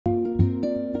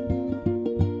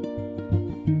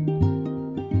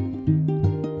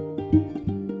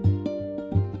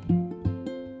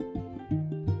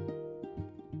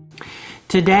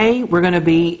Today we're going to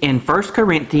be in 1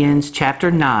 Corinthians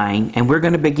chapter 9, and we're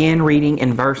going to begin reading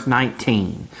in verse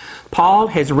 19. Paul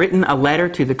has written a letter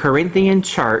to the Corinthian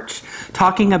church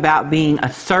talking about being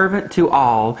a servant to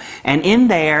all, and in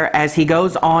there, as he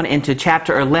goes on into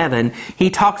chapter 11, he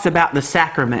talks about the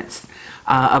sacraments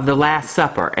of the Last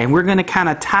Supper. And we're going to kind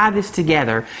of tie this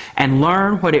together and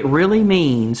learn what it really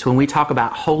means when we talk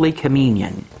about Holy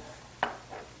Communion.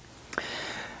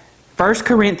 1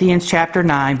 Corinthians chapter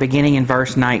 9, beginning in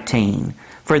verse 19.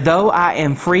 For though I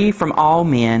am free from all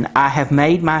men, I have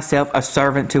made myself a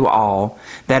servant to all,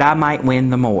 that I might win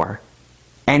the more.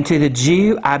 And to the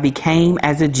Jew I became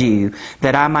as a Jew,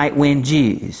 that I might win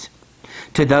Jews.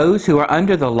 To those who are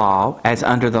under the law, as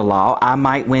under the law, I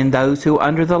might win those who are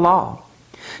under the law.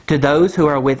 To those who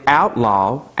are without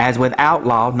law, as without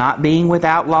law, not being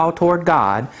without law toward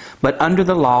God, but under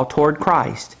the law toward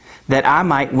Christ, that I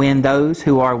might win those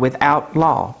who are without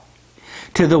law.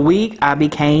 To the weak I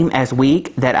became as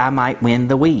weak, that I might win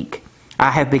the weak.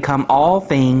 I have become all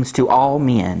things to all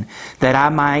men, that I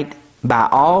might by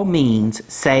all means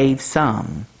save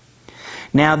some.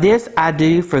 Now this I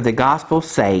do for the gospel's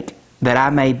sake, that I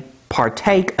may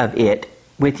partake of it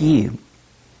with you.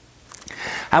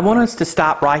 I want us to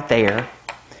stop right there.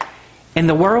 In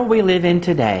the world we live in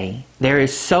today, there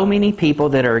is so many people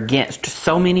that are against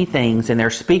so many things, and they're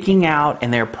speaking out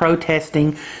and they're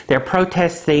protesting. They're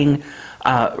protesting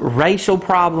racial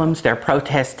problems. They're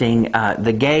protesting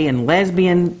the gay and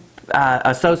lesbian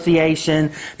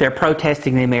association. They're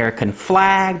protesting the American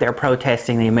flag. They're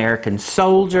protesting the American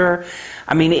soldier.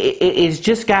 I mean, it's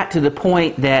just got to the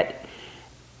point that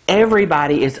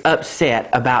everybody is upset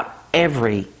about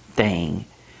everything.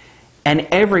 And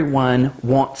everyone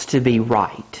wants to be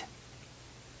right.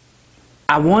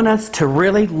 I want us to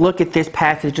really look at this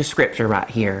passage of Scripture right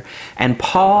here. And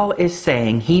Paul is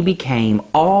saying he became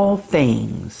all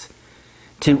things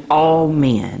to all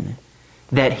men,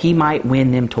 that he might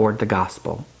win them toward the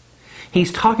gospel.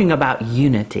 He's talking about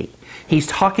unity. He's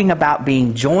talking about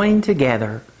being joined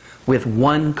together with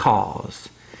one cause.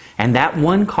 And that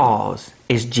one cause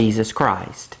is Jesus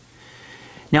Christ.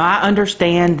 Now, I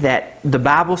understand that the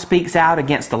Bible speaks out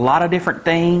against a lot of different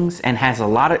things and has a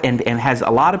lot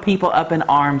of people up in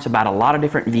arms about a lot of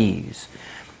different views.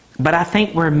 But I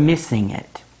think we're missing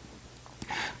it.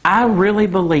 I really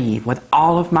believe with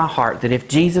all of my heart that if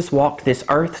Jesus walked this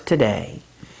earth today,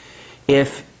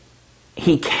 if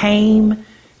he came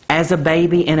as a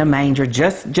baby in a manger,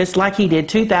 just like he did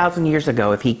 2,000 years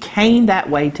ago, if he came that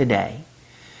way today,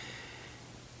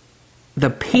 the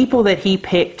people that he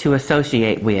picked to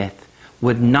associate with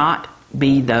would not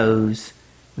be those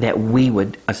that we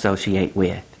would associate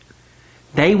with.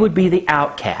 They would be the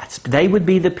outcast. They would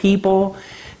be the people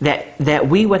that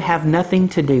we would have nothing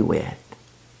to do with.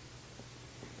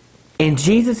 In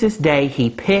Jesus' day, he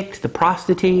picked the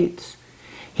prostitutes.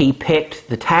 He picked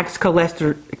the tax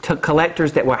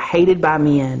collectors that were hated by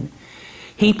men.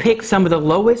 He picked some of the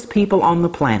lowest people on the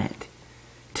planet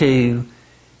to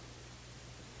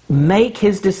make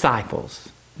his disciples,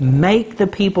 make the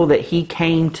people that he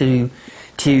came to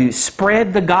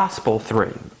spread the gospel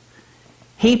through.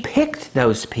 He picked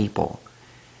those people.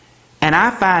 And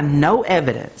I find no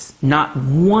evidence, not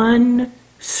one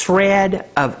shred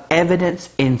of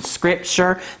evidence in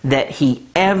Scripture that he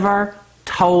ever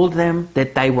told them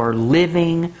that they were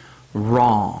living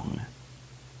wrong.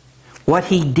 What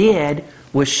he did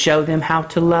was show them how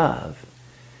to love.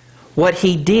 What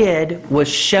he did was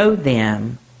show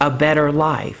them a better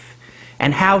life.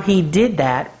 And how he did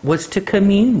that was to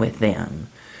commune with them,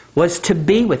 was to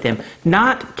be with them,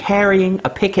 not carrying a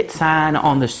picket sign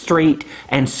on the street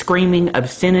and screaming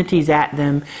obscenities at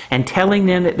them and telling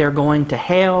them that they're going to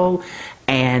hell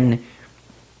and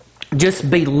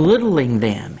just belittling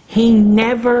them. He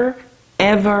never,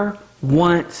 ever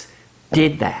once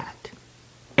did that.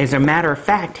 As a matter of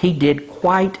fact, he did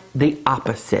quite the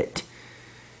opposite.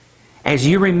 As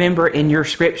you remember in your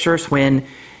scriptures, when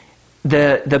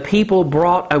the people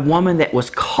brought a woman that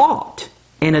was caught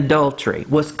in adultery,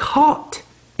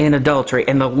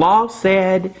 and the law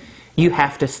said, you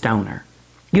have to stone her.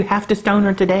 You have to stone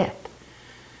her to death.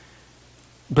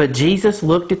 But Jesus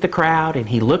looked at the crowd, and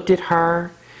he looked at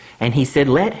her, and he said,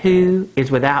 let who is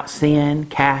without sin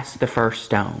cast the first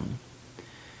stone.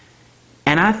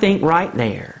 And I think right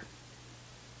there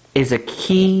is a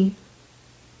key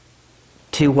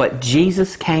to what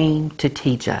Jesus came to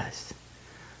teach us.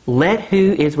 Let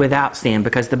who is without sin.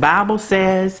 Because the Bible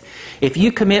says, if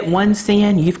you commit one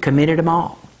sin, you've committed them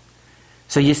all.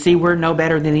 So you see, we're no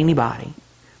better than anybody.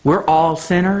 We're all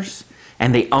sinners.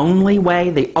 And the only way,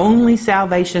 the only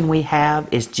salvation we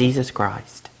have is Jesus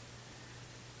Christ.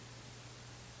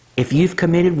 If you've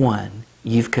committed one,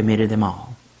 you've committed them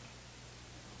all.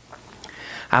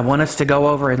 I want us to go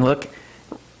over and look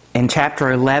in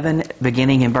chapter 11,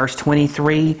 beginning in verse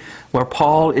 23, where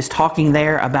Paul is talking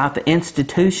there about the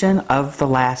institution of the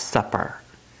Last Supper.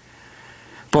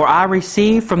 For I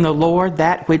received from the Lord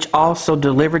that which also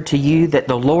delivered to you, that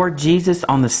the Lord Jesus,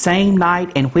 on the same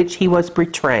night in which he was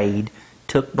betrayed,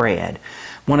 took bread.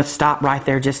 I want to stop right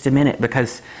there just a minute,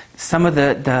 because some of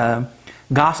the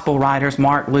gospel writers,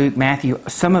 Mark, Luke, Matthew,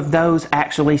 some of those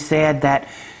actually said that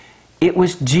it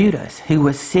was Judas who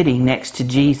was sitting next to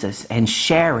Jesus and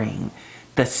sharing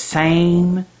the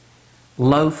same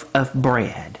loaf of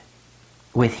bread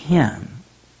with him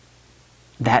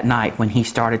that night when he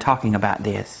started talking about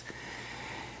this.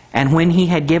 And when he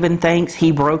had given thanks,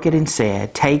 he broke it and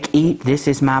said, "Take, eat, this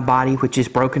is my body which is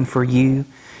broken for you.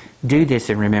 Do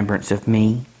this in remembrance of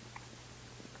me."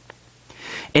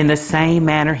 In the same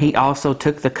manner he also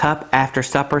took the cup after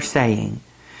supper, saying,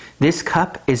 "This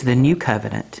cup is the new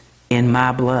covenant in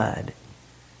my blood.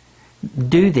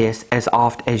 Do this as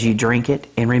oft as you drink it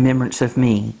in remembrance of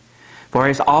me. For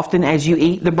as often as you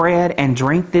eat the bread and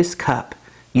drink this cup,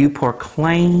 you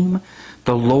proclaim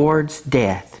the Lord's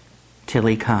death till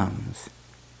he comes."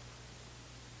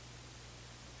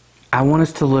 I want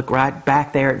us to look right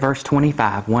back there at verse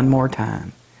 25 one more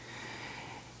time.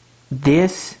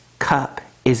 This cup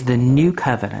is the new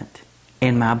covenant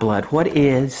in my blood. What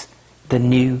is the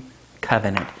new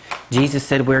covenant? Jesus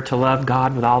said we're to love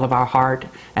God with all of our heart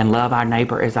and love our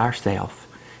neighbor as ourselves.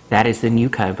 That is the new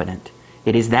covenant.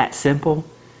 It is that simple.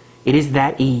 It is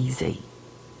that easy.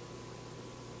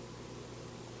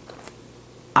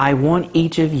 I want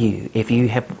each of you, if you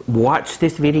have watched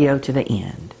this video to the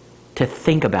end, to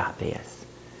think about this,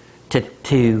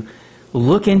 to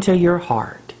look into your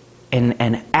heart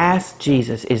and ask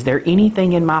Jesus, is there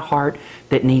anything in my heart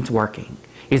that needs working?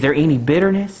 Is there any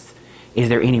bitterness? Is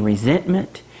there any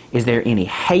resentment? Is there any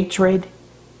hatred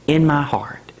in my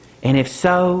heart? And if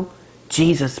so,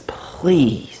 Jesus,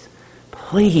 please,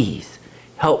 please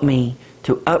help me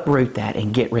to uproot that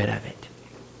and get rid of it.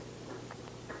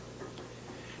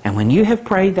 And when you have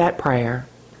prayed that prayer,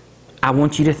 I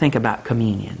want you to think about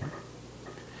communion.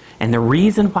 And the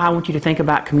reason why I want you to think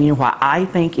about communion, why I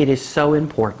think it is so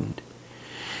important,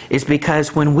 is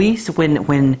because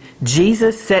when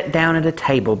Jesus sat down at a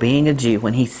table, being a Jew,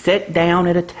 when he sat down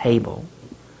at a table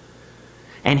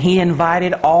and he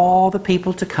invited all the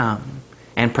people to come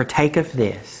and partake of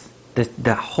this,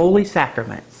 the holy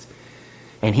sacraments,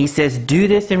 and he says, "Do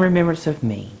this in remembrance of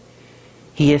me,"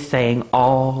 he is saying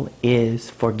all is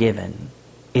forgiven.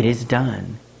 It is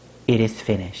done. It is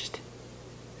finished.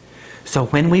 So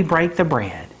when we break the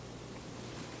bread,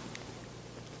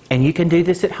 and you can do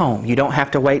this at home. You don't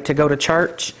have to wait to go to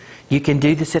church. You can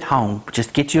do this at home.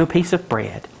 Just get you a piece of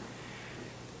bread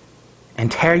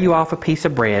and tear you off a piece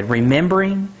of bread,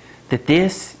 remembering that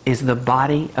this is the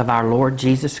body of our Lord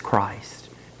Jesus Christ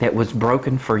that was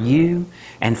broken for you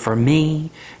and for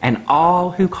me and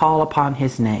all who call upon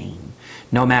his name,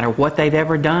 no matter what they've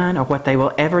ever done or what they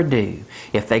will ever do.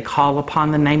 If they call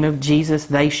upon the name of Jesus,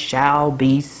 they shall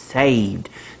be saved.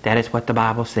 That is what the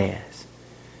Bible says.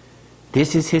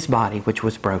 This is his body which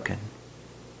was broken.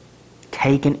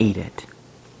 Take and eat it.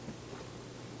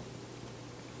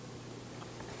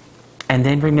 And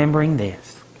then remembering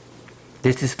this.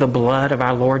 This is the blood of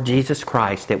our Lord Jesus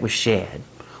Christ that was shed.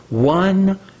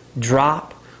 One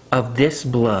drop of this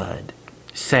blood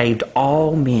saved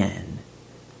all men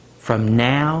from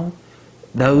now,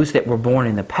 those that were born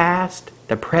in the past,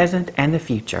 the present, and the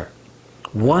future.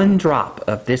 One drop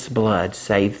of this blood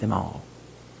saved them all.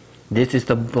 This is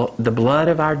the blood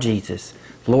of our Jesus,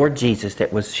 Lord Jesus,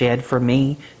 that was shed for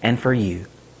me and for you.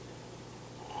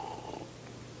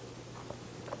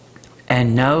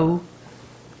 And know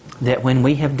that when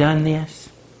we have done this,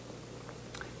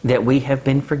 that we have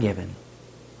been forgiven.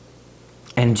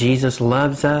 And Jesus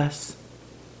loves us,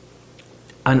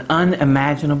 an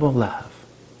unimaginable love.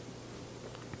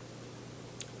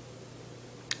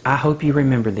 I hope you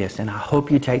remember this, and I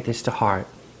hope you take this to heart.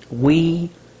 We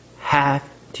have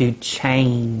to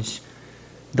change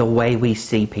the way we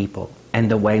see people and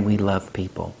the way we love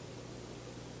people.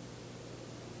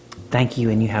 Thank you,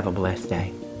 and you have a blessed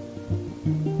day.